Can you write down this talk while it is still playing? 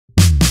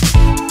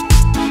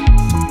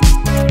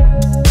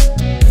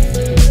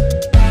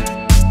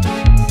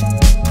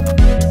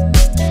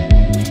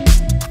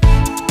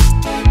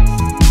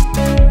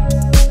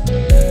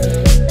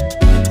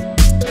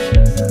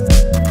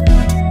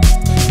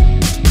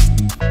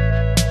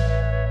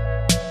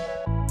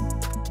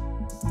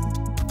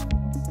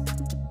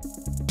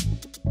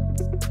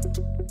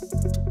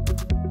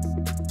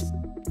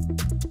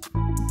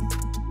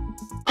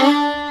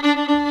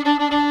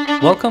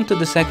Welcome to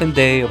the second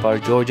day of our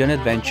Georgian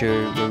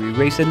adventure where we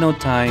wasted no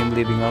time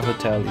leaving our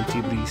hotel in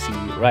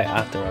Tbilisi right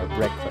after our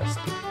breakfast.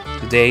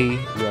 Today,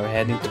 we are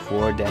heading to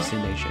 4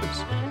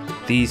 destinations.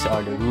 These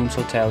are the Rooms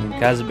Hotel in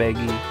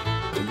Kazbegi,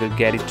 the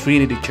Gergeti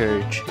Trinity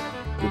Church,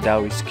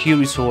 Gudauri Ski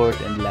Resort,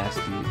 and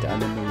lastly, the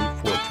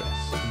Ananuri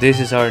Fortress. This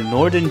is our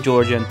Northern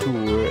Georgian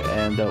tour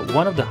and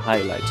one of the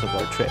highlights of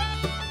our trip.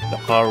 The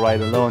car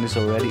ride alone is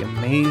already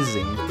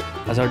amazing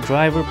as our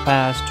driver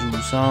passed through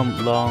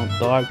some long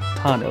dark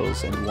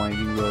tunnels and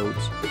winding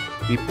roads.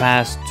 We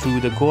passed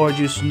through the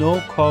gorgeous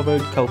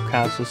snow-covered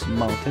Caucasus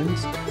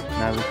Mountains,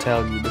 and I will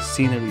tell you the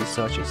scenery is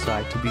such a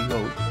sight to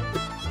behold.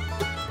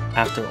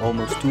 After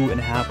almost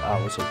 2.5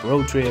 hours of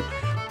road trip,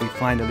 we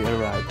finally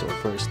arrived to our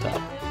first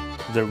stop,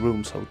 the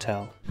Rooms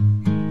Hotel.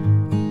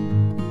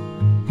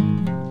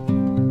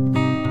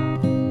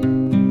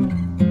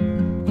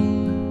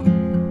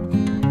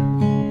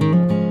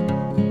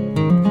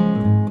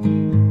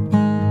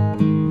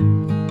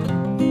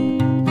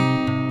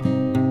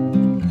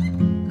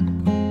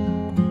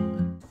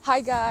 Hi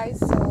guys!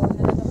 So,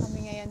 nandito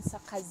kami ngayon sa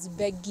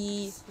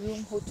Kazbegi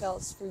Room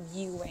Hotels for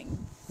viewing.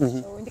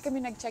 So, hindi kami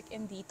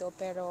nag-check-in dito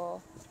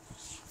pero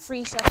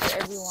free siya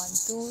for everyone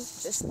to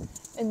just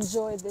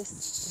enjoy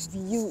this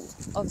view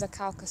of the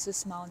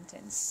Caucasus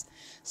Mountains.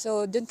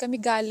 So, dun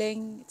kami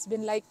galing. It's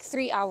been like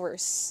 3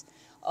 hours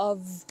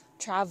of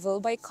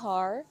travel by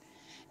car.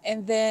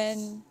 And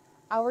then,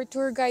 our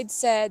tour guide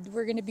said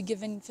we're gonna be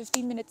given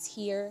 15 minutes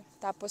here.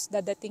 Tapos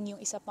dadating yung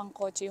isa pang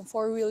kotse, yung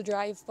 4-wheel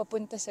drive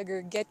papunta sa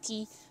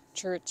Gergeti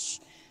Church.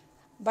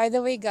 By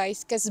the way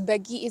guys,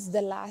 Kazbegi is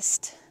the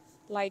last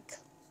like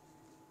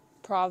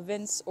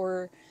province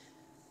or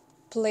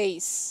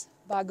place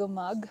bago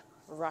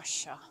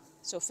Russia.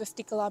 So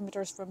 50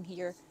 kilometers from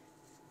here,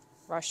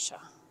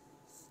 Russia.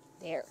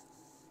 There.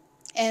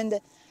 And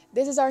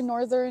this is our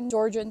northern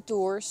Georgian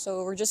tour.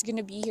 So we're just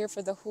gonna be here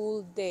for the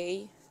whole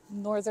day.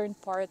 Northern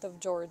part of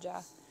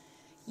Georgia.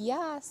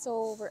 Yeah,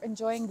 so we're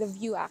enjoying the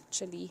view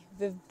actually.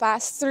 We've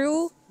passed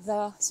through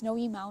the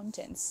snowy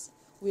mountains.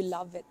 We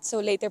love it.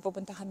 So later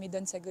pupunta kami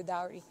doon sa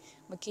Gudauri.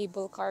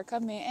 Mag-cable car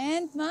kami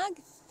and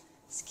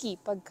mag-ski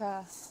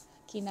pagka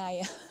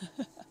kinaya.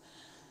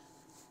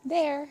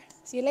 There.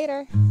 See you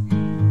later.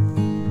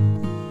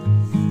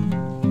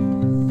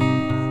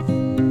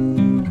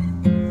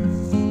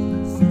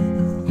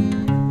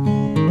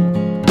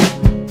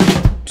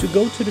 To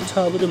go to the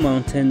top of the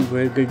mountain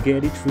where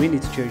Gergeti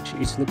Trinity Church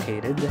is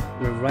located,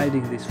 we're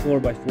riding this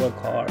 4x4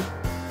 car.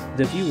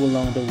 The view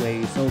along the way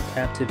is so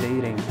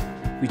captivating.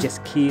 We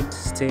just keep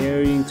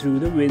staring through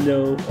the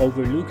window,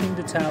 overlooking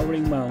the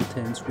towering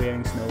mountains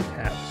wearing snow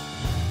caps.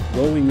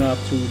 Going up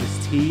through the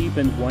steep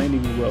and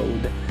winding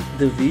road,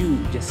 the view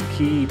just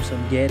keeps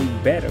on getting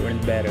better and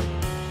better,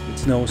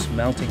 with snows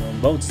melting on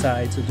both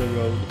sides of the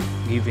road,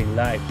 giving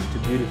life to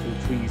beautiful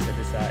trees at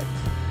the sides.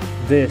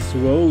 This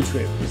road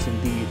trip is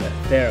indeed a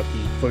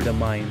therapy for the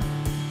mind.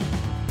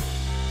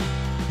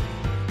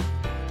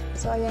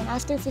 So ayan,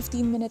 after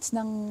 15 minutes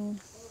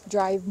ng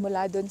drive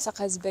mula dun sa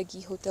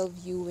Kazbegi Hotel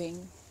viewing,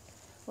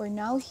 we're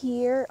now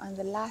here on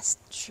the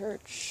last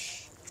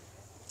church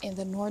in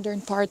the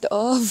northern part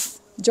of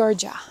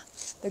Georgia,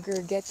 the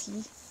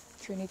Gergeti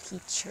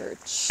Trinity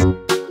Church.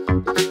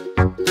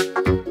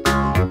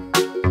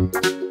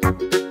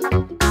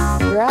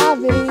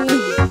 Gravity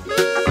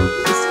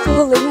is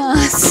fooling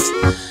us.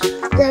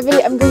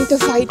 Gravity, I'm going to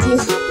fight you.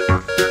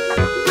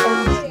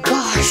 Oh my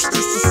gosh,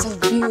 this is so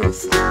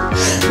beautiful.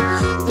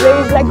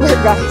 Very black bear,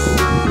 guys.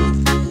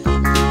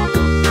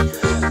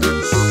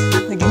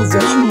 Naging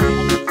zombie.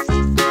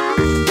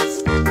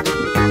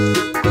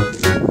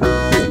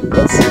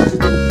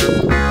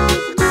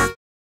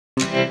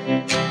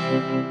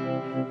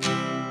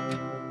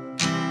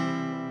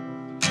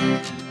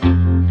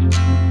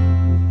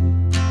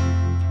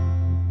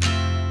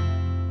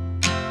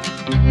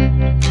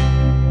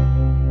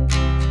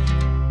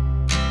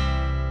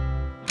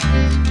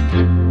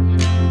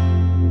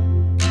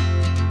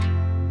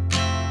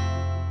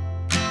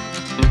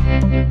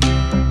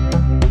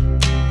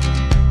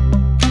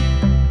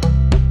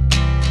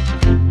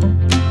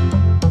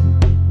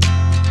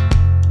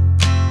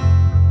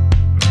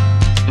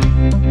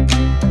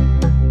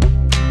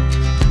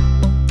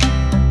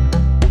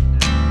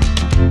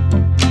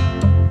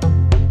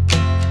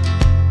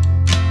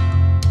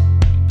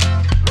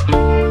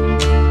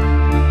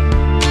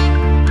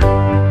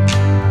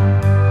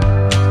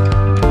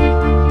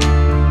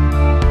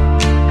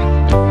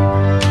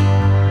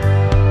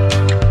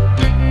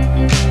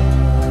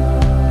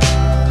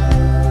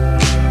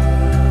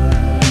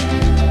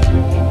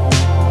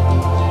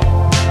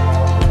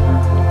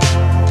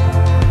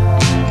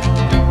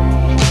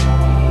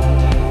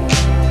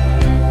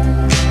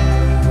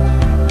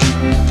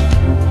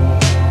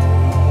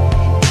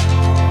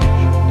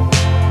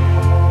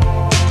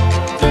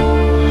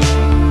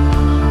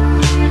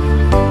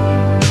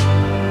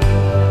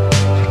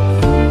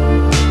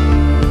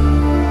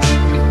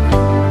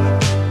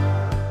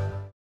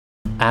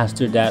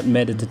 After that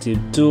meditative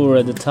tour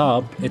at the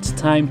top, it's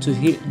time to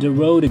hit the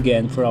road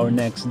again for our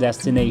next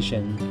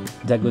destination,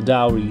 the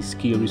Gudauri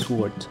ski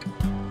resort.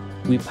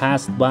 We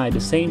passed by the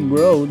same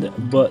road,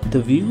 but the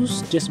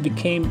views just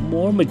became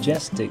more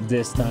majestic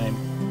this time.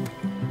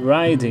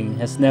 Riding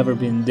has never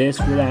been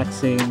this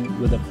relaxing,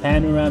 with a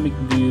panoramic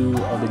view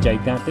of the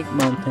gigantic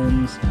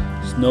mountains,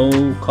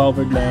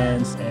 snow-covered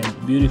lands,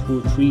 and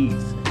beautiful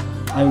trees.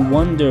 I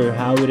wonder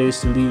how it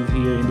is to live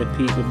here in the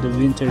peak of the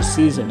winter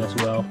season as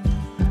well.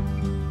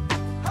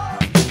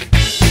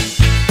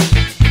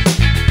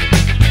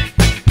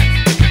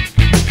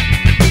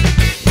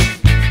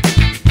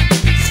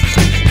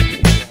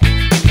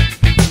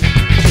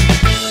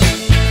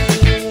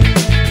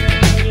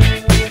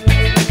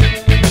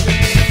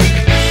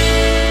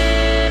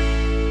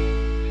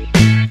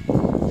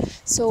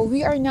 So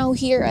we are now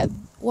here at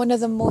one of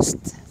the most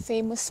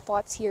famous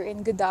spots here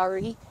in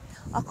Gudauri.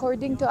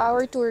 According to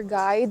our tour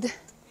guide,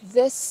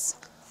 this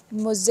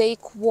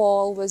mosaic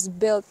wall was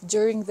built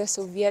during the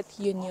Soviet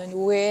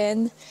Union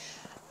when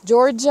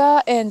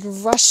Georgia and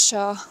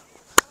Russia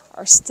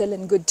are still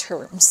in good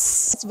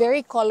terms. It's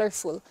very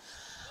colorful.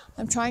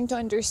 I'm trying to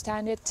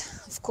understand it,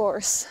 of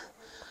course.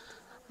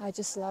 I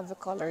just love the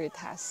color it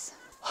has.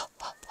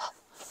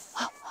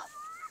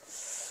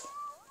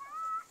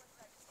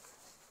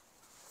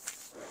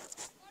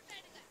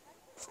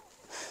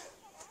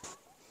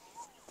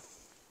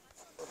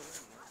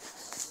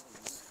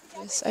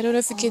 I don't know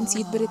if you can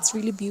see it, but it's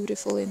really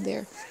beautiful in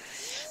there.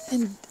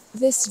 And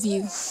this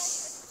view,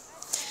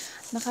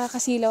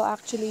 nakakasilaw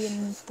actually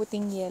yung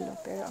puting yellow,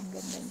 pero ang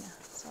ganda niya.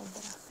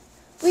 Sobra.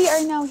 We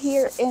are now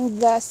here in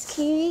the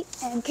ski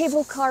and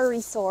cable car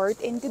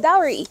resort in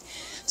Gudauri.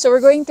 So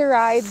we're going to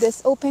ride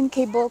this open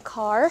cable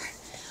car.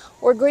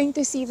 We're going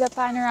to see the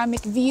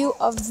panoramic view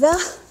of the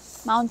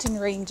mountain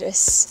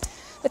ranges.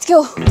 Let's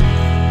go!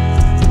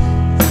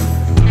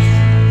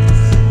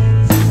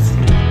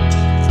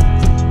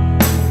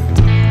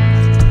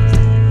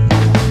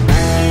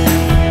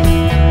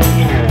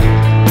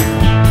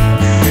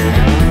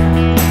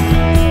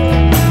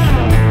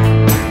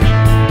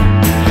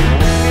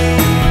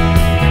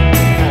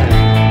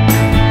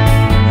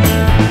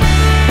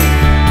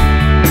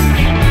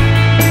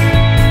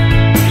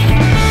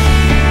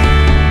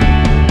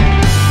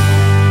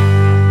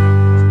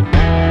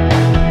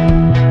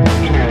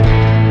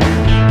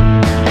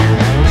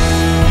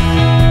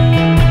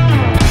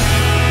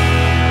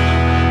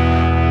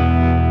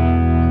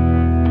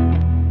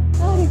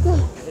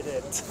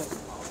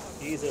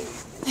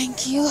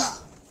 Thank you.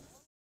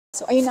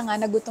 So ayun na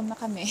nga, nagutom na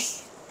kami.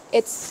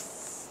 It's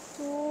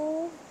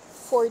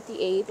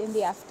 2:48 in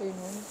the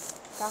afternoon.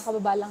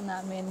 Kakababa lang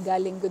namin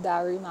galing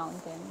Gudauri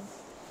Mountain.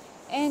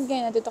 And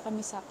ngayon nandito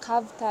kami sa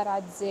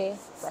Kavtaradze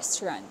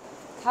restaurant.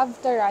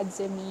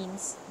 Kavtaradze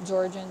means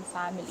Georgian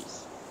family.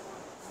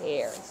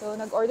 There. So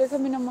nag-order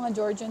kami ng mga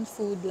Georgian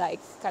food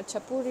like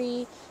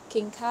kachapuri,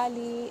 king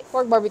kali,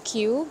 pork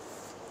barbecue,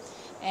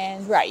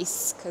 and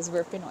rice because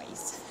we're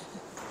Pinoys.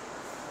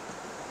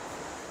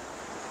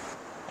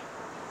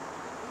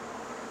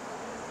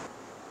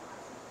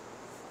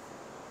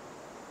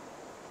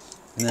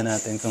 Tingnan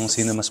natin kung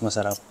sino mas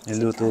masarap.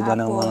 Niluto ba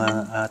ng mga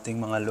ating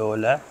mga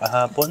lola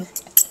kahapon?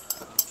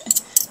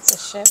 So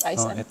chef ay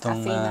sa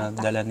itong cafe nata.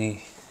 dala ni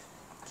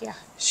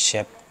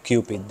Chef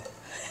Cupid.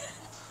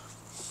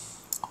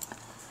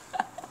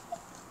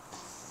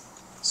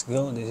 Let's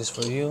go. This is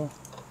for you.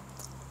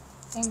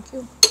 Thank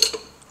you.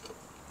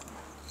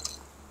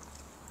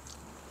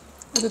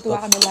 Natutuwa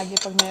kami lagi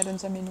pag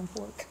meron sa menong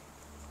pork.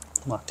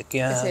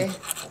 Matik yan. Kasi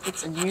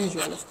it's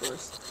unusual, of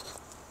course.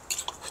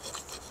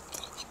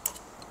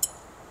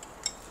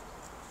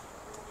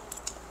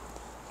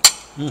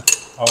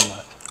 Oh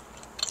my.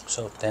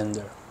 So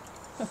tender.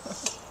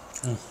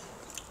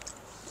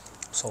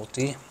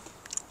 Salty.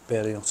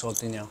 Pero yung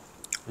salty niya,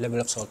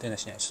 level of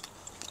saltiness niya is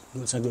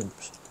good na good.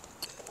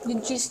 Yung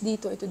cheese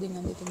dito, ito din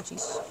nandito yung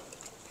cheese.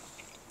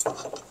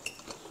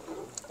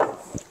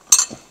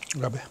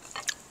 Grabe.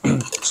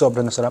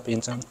 Sobrang nasarap,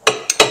 insan.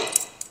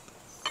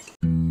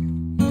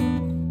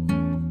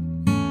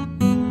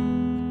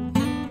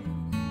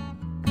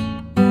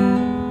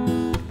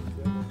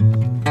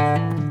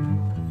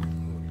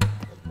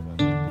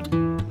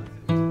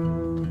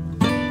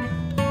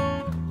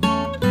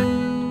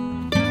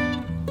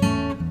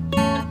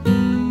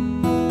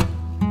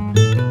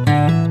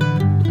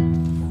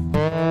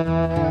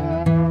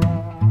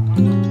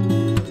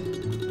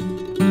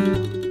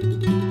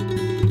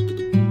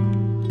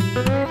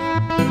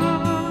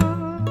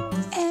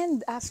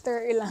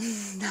 After ilang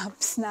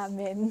naps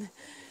namin,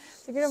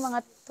 siguro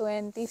mga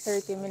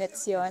 20-30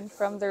 minutes yon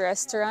from the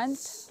restaurant,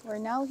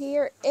 we're now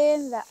here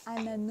in the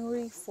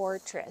Ananuri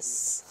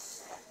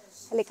Fortress.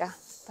 Halika,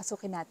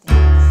 pasukin natin.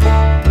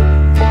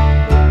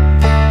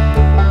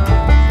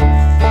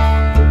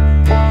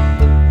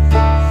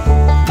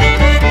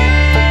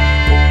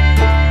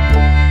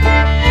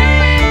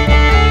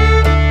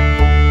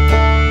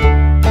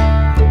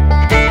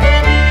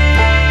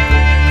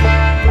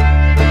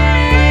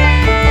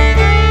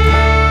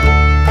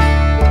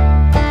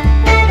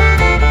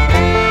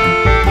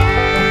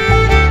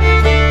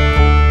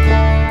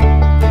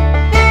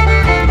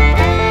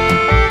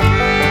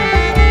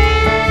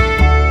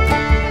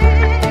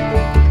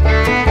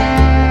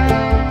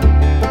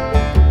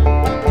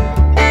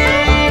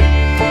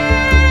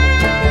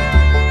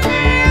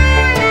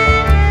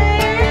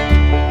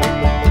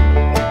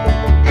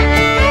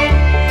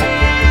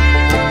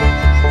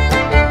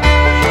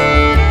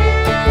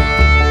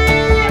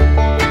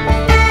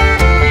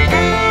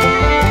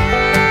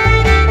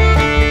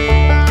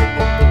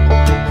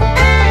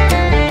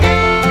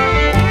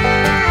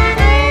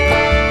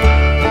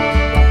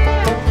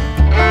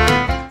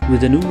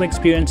 With the new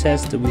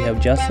experiences that we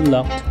have just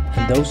unlocked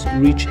and those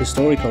rich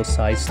historical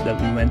sites that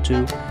we went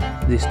to,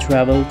 this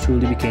travel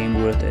truly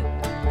became worth it.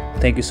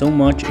 Thank you so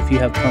much if you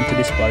have come to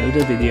this part of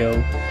the video.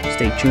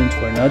 Stay tuned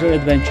for another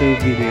adventure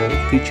video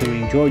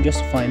featuring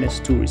Georgia's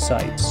finest tourist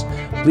sites.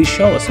 Please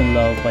show us some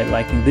love by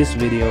liking this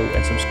video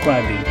and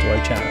subscribing to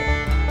our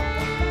channel.